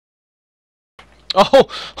Oh,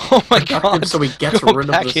 oh my Productive God! so he gets Go rid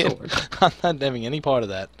of back the in. sword. I'm not having any part of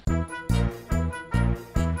that.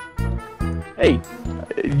 Hey,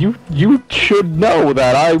 you should know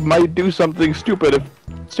that I might do something stupid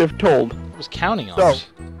if told. I was counting on So. it.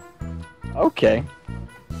 Okay.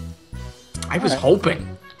 I was Alright.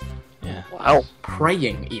 hoping, Yeah. Wow.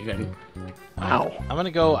 praying even. Wow. I'm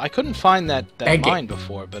gonna go. I couldn't find that Begging. mine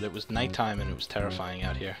before, but it was nighttime and it was terrifying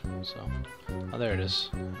out here. So, oh, there it is.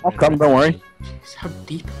 I'll come. Don't worry. Jeez, how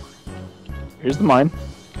deep am Here's the mine.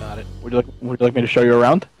 Got it. Would you like me to show you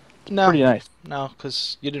around? No, Pretty nice. no,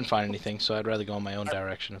 because you didn't find anything, so I'd rather go in my own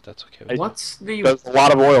direction if that's okay with I? you. What's Because a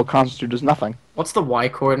lot of oil constitutes as nothing. What's the Y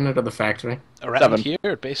coordinate of the factory? Around 7. here,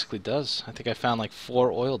 it basically does. I think I found like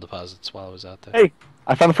 4 oil deposits while I was out there. Hey,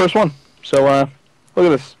 I found the first one. So look at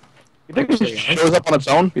this. You think this Actually, just shows up on its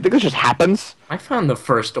own? You think this just happens? I found the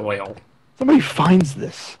first oil. Somebody finds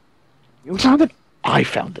this. You found it. I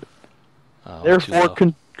found it. Oh, too Therefore,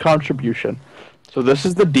 low. contribution. So this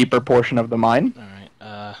is the deeper portion of the mine. All right.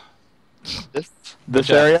 This Good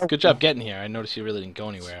job. area. Good job getting here. I noticed you really didn't go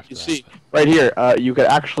anywhere after You that. see, right here, you could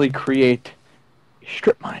actually create a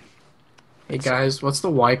strip mine. Hey guys, what's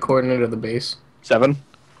the Y coordinate of the base? 7.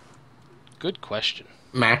 Good question.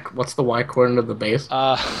 Mac, what's the Y coordinate of the base?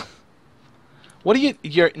 What do you?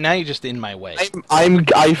 You're just in my way.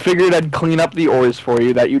 I figured I'd clean up the ores for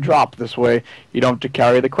you that you drop. This way, you don't have to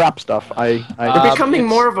carry the crap stuff. You're Uh, becoming it's-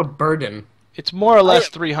 more of a burden. It's more or less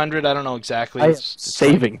 300. I don't know exactly. I am It's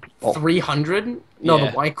saving people. 300? No,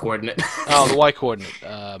 Yeah. the Y coordinate. Oh, the Y coordinate.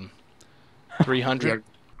 300.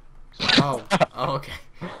 Oh, okay.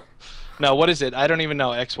 No, what is it? I don't even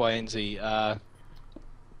know. X, Y, and Z.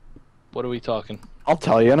 What are we talking? I'll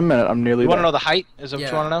tell you in a minute. I'm nearly You want to there. know the height? Is that what you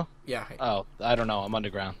Yeah. want to know? Yeah. Oh, I don't know. I'm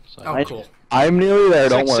underground. So Oh, cool. I'm nearly there.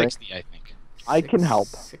 it's Don't like worry. 60, I think. I can help.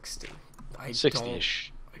 60. I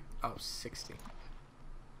 60-ish. don't... Oh, 60.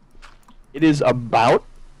 It is about.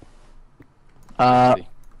 60.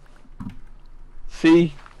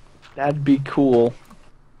 See, that'd be cool.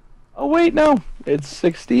 Oh wait, no, it's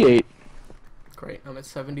 68. Great. I'm at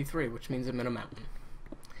 73, which means I'm in a mountain.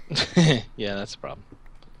 Yeah, that's the problem.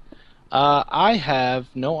 I have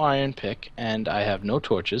no iron pick, and I have no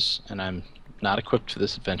torches, and I'm not equipped for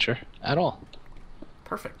this adventure at all.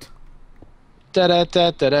 Perfect. Da da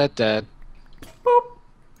da da da da. Boop.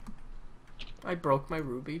 I broke my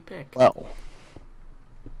ruby pick. Well,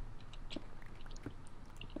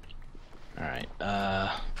 Alright,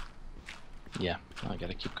 yeah, I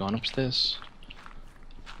gotta keep going upstairs.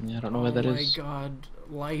 Yeah, I don't know where that is. Oh my god,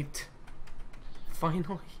 light.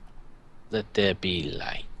 Finally. Let there be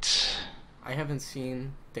light. I haven't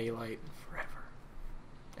seen daylight forever.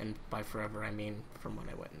 And by forever, I mean from when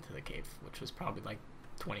I went into the cave, which was probably like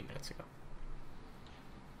 20 minutes ago.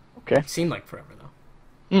 okay. Seemed like forever,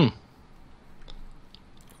 though. Hmm.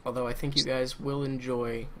 Although I think you guys will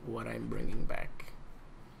enjoy what I'm bringing back.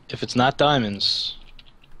 If it's not diamonds,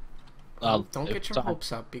 Don't if get it's your iron-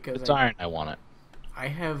 hopes up, If because it's iron, I want it I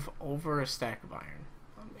have over a stack of iron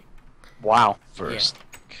on me. Wow. first.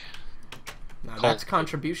 Now Coal. that's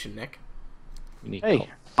contribution, Nick. We need Hey, coal.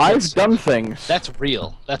 I've done things. That's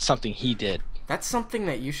real. That's something he did. That's something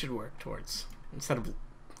that you should work towards instead of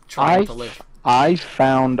trying to live. I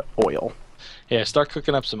found oil. Here, start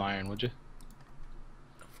cooking up some iron, would you?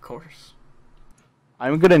 Of course.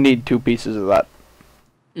 I'm gonna need 2 pieces of that.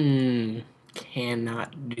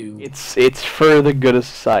 Cannot do. It's for the good of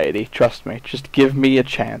society. Trust me. Just give me a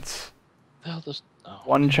chance. Hell, there's oh,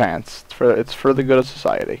 One chance. It's for the good of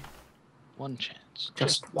society. one chance.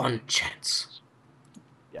 Just one chance.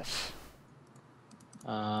 Yes.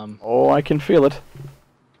 Um, Oh, I can feel it.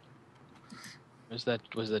 where's that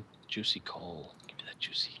juicy coal? Give me that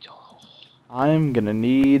juicy coal. I'm gonna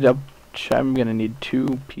need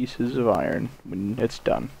 2 pieces of iron when it's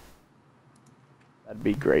done. That'd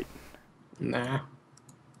be great. Nah.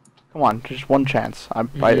 Come on, just one chance.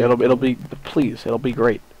 It'll be please. It'll be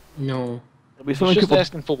great. No. It'll be He's something just people.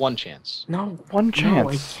 asking for one chance. No. One No,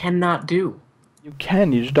 I chance. cannot do. You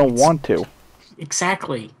can. You just don't want to.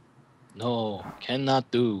 Exactly. No, cannot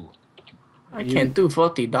do. I can't do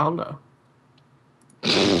 $40.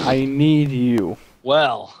 I need you.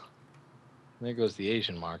 Well, there goes the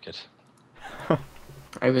Asian market.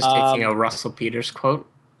 I was taking a Russell Peters quote.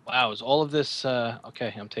 Wow, is all of this?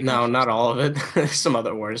 Okay, I'm taking. No, the not first- all of it. There's some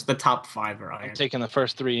other words. The top 5 are I'm iron. taking the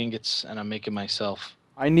first 3 ingots, and I'm making myself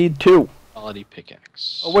I need 2. quality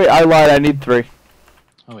pickaxe. Oh wait, I lied. I need 3.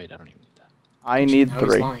 Oh wait, I don't even need that. I need Now he's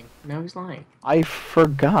 3. lying. Now he's lying. I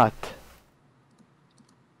forgot.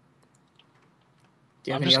 Do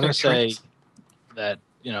you have I'm any just other gonna say tricks? that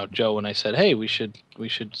Joe, when I said, hey, we should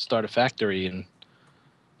start a factory and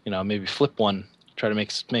maybe flip one try to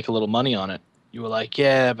make a little money on it. You were like,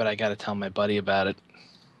 yeah, but I got to tell my buddy about it.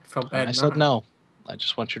 I felt And bad. I said no. I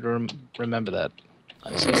just want you to remember that.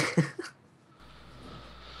 I said,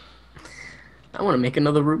 I want to make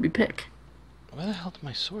another ruby pick. where the hell did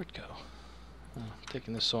my sword go? Oh, I'm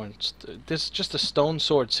taking this sword. There's just a stone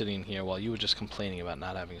sword sitting here while you were just complaining about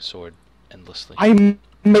not having a sword endlessly. I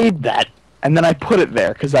made that, and then I put it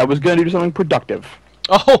there because I was going to do something productive.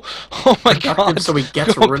 Oh my God! So he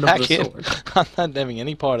gets Go rid of back the in. sword. I'm not having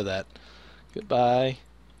any part of that. Goodbye.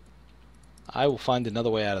 I will find another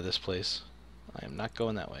way out of this place. I am not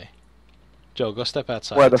going that way. Joe, go step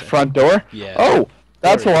outside. Where, the front door? Yeah. Oh,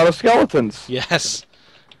 that's a There. lot of skeletons. Yes.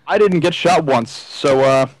 I didn't get shot once, so,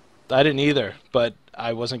 I didn't either, but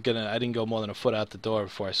I didn't go more than a foot out the door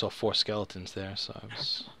before I saw 4 skeletons there, so I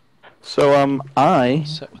was I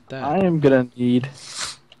set with that. am gonna need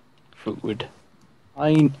food.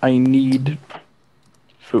 I need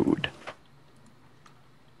food.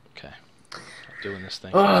 Okay. I'm doing this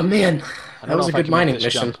thing. Oh man, I that don't was know a if I good can make mining this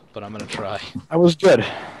mission. jump, but I'm gonna try. I was good.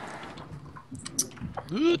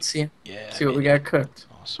 Let's see. Yeah. See what we got cooked.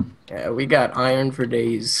 Awesome. Yeah, we got iron for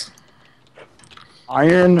days.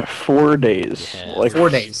 Iron 4 days. Yeah. Like 4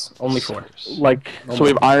 days, only 4. Suckers. Like, so we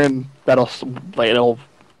have iron that'll it'll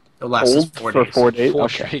It'll last us hold 4 for days. 4 days. 4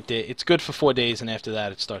 Okay. straight days. It's good for 4 days, and after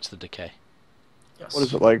that, it starts to decay. Yes. What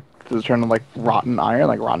is it like? Does it turn to like rotten iron,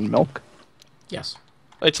 like rotten milk? Yes.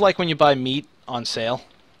 It's like when you buy meat on sale.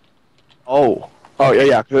 Oh. Oh yeah,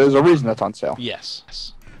 yeah. 'Cause there's a reason that's on sale.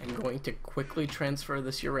 Yes. I'm going to quickly transfer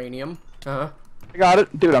this uranium. I got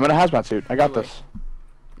it, dude. I'm in a hazmat suit. I got Wait. this.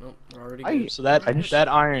 Nope, we're already I- good. So that I just- that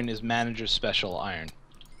iron is manager's special iron.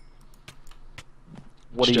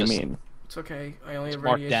 What It's do you just- mean? It's okay. I only have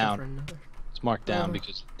marked radiation down. for another. It's marked down Oh.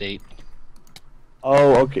 because of the date.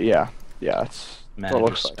 Oh, okay. Yeah, yeah. It's what it Manager's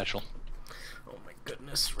looks like. special. Oh my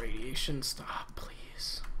goodness, radiation, stop,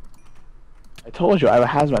 please. I told you I have a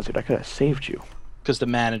hazmat suit. I could have saved you. Because the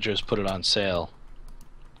managers put it on sale.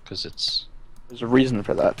 Because it's There's a reason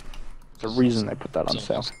for that. There's a reason they put that on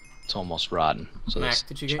sale. it's almost rotten. So Mac, they,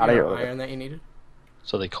 did you get Outta your here. iron that you needed?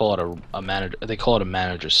 so they call it a manager. They call it a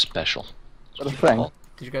manager's special. What a thing.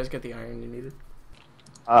 Did you guys get the iron you needed?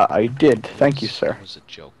 I did. Thank you, sir. It was a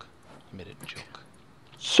joke. I made it a joke.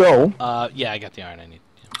 So, Yeah, I got the iron I need.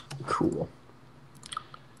 Yeah. Cool.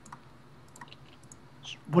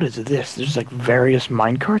 what is this? There's like various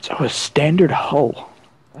minecarts. Oh, a standard hull.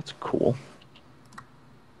 That's cool. I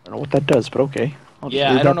don't know what that does, but okay. I'll just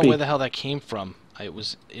Yeah, leave I don't that know be. where the hell that came from. It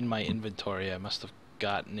was in my inventory. I must have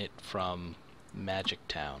gotten it from Magic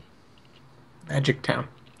Town. Magic Town.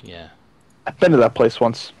 Yeah. I've been to that place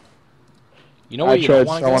once. You know where you don't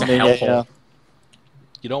want to go? It's a hellhole.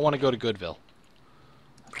 You don't want to go to Goodville.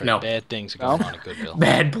 I've heard No. bad things are going No? on at Goodville.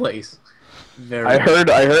 Bad place. Very. I heard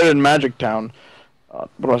in Magic Town. What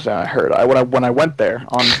was that? I heard. When I went there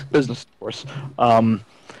on business, of course.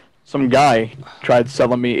 Some guy tried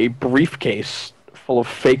selling me a briefcase full of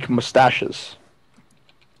fake mustaches.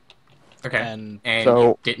 Okay. And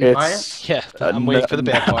So you didn't buy it? it's yeah, I'm waiting for the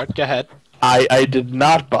bad part. Go ahead. I did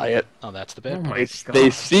not buy it. Oh, that's the Oh bad part. my They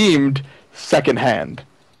god. seemed secondhand.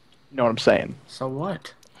 You know what I'm saying? So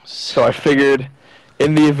what? So I figured,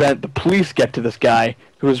 in the event the police get to this guy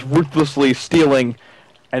who is ruthlessly stealing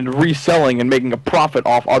and reselling and making a profit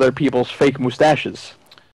off other people's fake mustaches.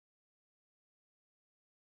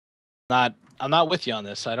 I'm not with you on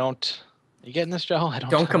this. I don't. You getting this, Joe? I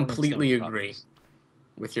Don't understand completely what's agree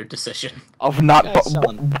with your decision. Of not, Guy's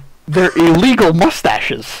selling- they're illegal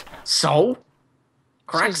mustaches. So?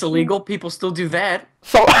 Crack's So- illegal. People still do that.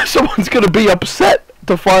 So someone's gonna be upset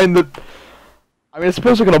to find that. I mean, I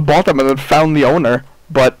suppose they could have bought them and then found the owner,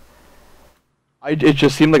 but it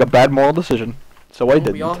just seemed like a bad moral decision, so I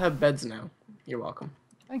didn't. We all have beds now. You're welcome.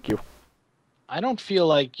 Thank you. I don't feel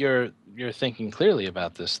like you're thinking clearly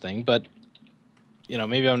about this thing, but you know,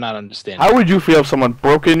 maybe I'm not understanding. How would you feel if someone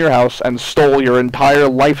broke in your house and stole your entire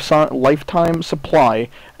lifetime supply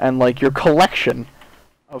and like your collection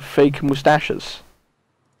of fake mustaches?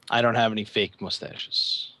 I don't have any fake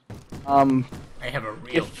mustaches. I have a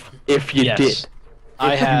real If you Yes. did,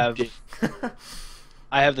 I If you have. did.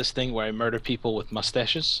 I have this thing where I murder people with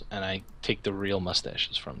mustaches, and I take the real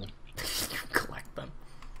mustaches from them. You collect them.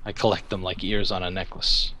 I collect them like ears on a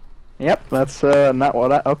necklace. Yep, that's not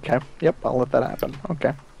what I. Okay, yep, I'll let that happen.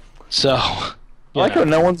 Okay. So, I you like know, how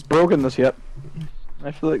no one's broken this yet.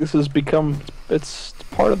 I feel like this has become. It's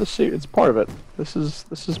part of the series. It's part of it. This is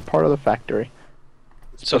part of the factory.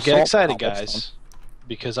 so get Assault excited, cobblestone. guys,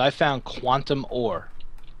 because I found quantum ore.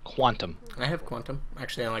 Quantum. I have quantum.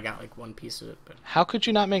 Actually, I only got like one piece of it, but How could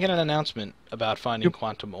you not make an announcement about finding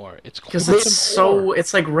quantum ore? It's because quantum it's so ore.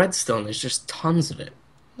 it's like redstone. There's just tons of it.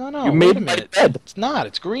 No, You wait made a my minute. bed. It's not.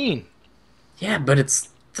 It's green. Yeah, but it's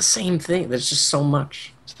the same thing. There's just so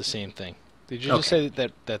much. It's the same thing. Did you just say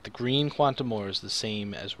that the green quantum ore is the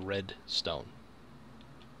same as red stone?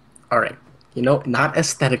 All right. You know, not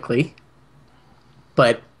aesthetically,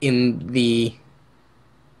 but in the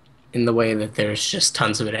way that there's just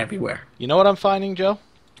tons of it everywhere. You know what I'm finding, Joe?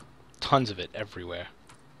 Tons of it everywhere.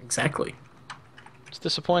 Exactly. It's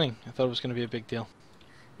disappointing. I thought it was going to be a big deal.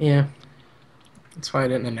 Yeah. That's why I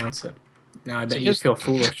didn't announce it. Now I bet you here's- feel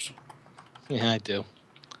foolish. Yeah, I do.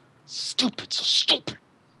 Stupid, so stupid.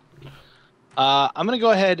 I'm going to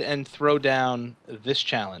go ahead and throw down this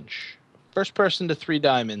challenge. First person to 3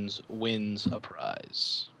 diamonds wins a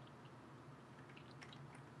prize.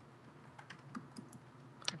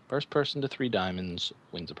 First person to 3 diamonds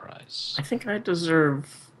wins a prize. I think I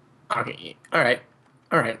deserve. Okay. All right.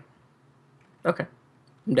 Okay.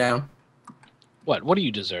 I'm down. What? What do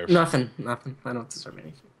you deserve? Nothing. I don't deserve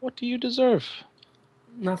anything. What do you deserve?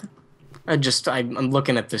 Nothing. I'm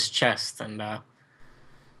looking at this chest, and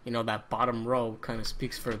you know, that bottom row kind of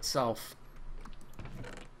speaks for itself.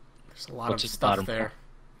 There's a lot What's of its stuff bottom there. row?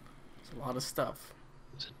 There's a lot of stuff.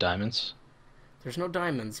 Is it diamonds? There's no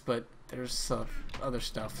diamonds, but there's other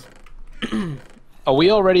stuff. Are we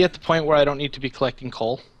already at the point where I don't need to be collecting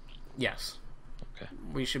coal? Yes. Okay.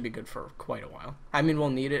 We should be good for quite a while. I mean, we'll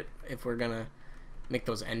need it if we're gonna make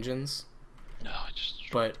those engines, No, I just...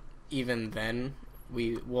 but even then,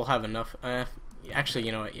 we'll have enough. Actually,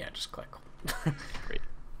 you know what? Yeah, just collect coal. Great.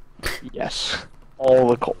 Yes. All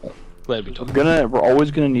the coal. Glad we talked. We're always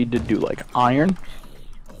gonna need to do like iron.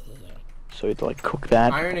 So you have to like cook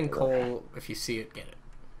that. Iron and coal, if you see it, get it.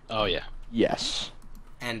 Oh, yeah. Yes.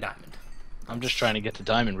 And diamond. I'm just trying to get to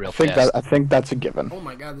diamond real I fast. think that's a given. Oh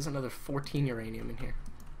my god, there's another 14 uranium in here.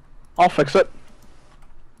 I'll fix it.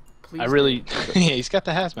 Please. I really... yeah, he's got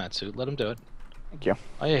the hazmat suit. Let him do it. Thank you.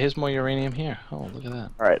 Oh, yeah, here's more uranium here. Oh, look at that.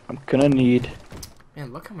 All right, I'm gonna need.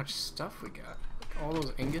 Man, look how much stuff we got. All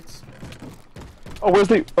those ingots. Oh, where's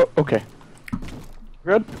the? Oh, okay.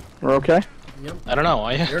 Good. We're okay. Yep. I don't know.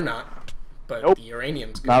 You're not. But Nope. the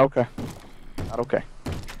uranium's good. Not okay. Not okay.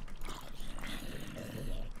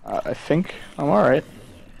 I think I'm all right.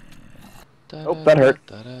 Oh, that hurt.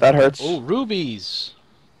 That hurts. Oh, rubies.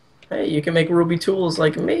 Hey, you can make ruby tools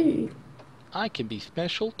like me. I can be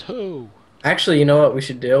special too. Actually, you know what we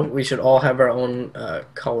should do? We should all have our own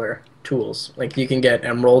color tools. Like, you can get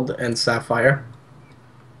emerald and sapphire.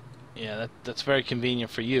 Yeah, that's very convenient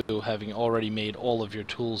for you, having already made all of your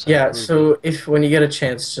tools. Yeah, out of ruby. so when you get a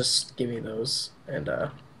chance, just give me those and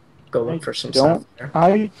go look for some sapphire.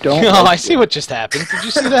 I don't. Oh, I see what just happened. Did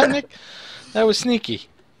you see that, Nick? That was sneaky.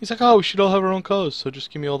 He's like, oh, we should all have our own colors, so just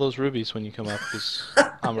give me all those rubies when you come up, because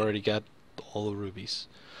I'm already got all the rubies.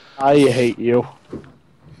 I hate you.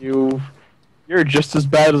 You're just as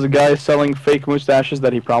bad as a guy selling fake mustaches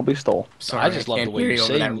that he probably stole. Sorry, I just love the can't way hear you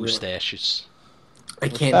over say that mustaches. I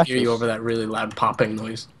can't hear you Mustaches. over that really loud popping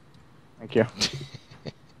noise. Thank you.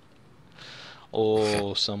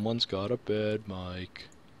 Oh, someone's got a bed, Mike.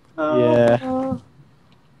 Yeah.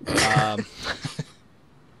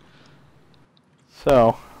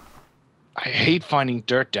 So, I hate finding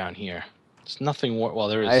dirt down here. There's nothing more. Well,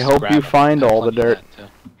 there is. I hope gravel. you find I have all the plenty of dirt. that,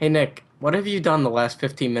 too. Hey, Nick, what have you done the last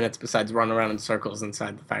 15 minutes besides run around in circles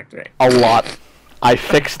inside the factory? a lot. I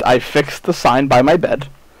fixed the sign by my bed.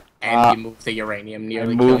 And you moved the uranium I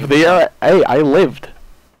nearly. moved killing the. Hey, I lived.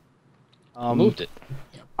 Moved it.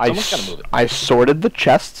 Someone's gotta move it. I sorted the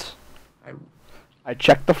chests. I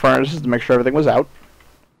checked the furnaces to make sure everything was out.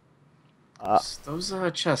 Those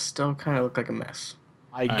chests still kind of look like a mess.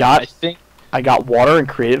 I Alright, got I think. I got water and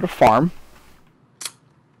created a farm.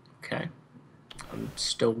 Okay. I'm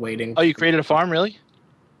still waiting. Oh, you created a farm, really?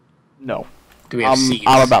 No, Do we have seeds?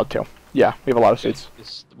 I'm about to. Yeah, we have a lot of seeds.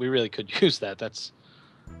 We really could use that. That's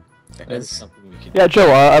That is. something we could. Yeah,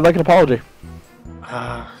 Joe, I'd like an apology.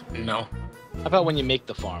 No. How about when you make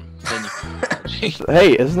the farm? Then you can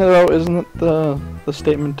Hey, isn't it the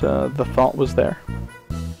statement? The thought was there.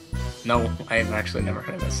 No, I've actually never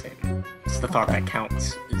heard that statement. It's the thought that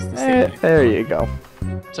counts. Is the statement. There you go.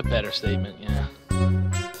 It's a better statement, yeah.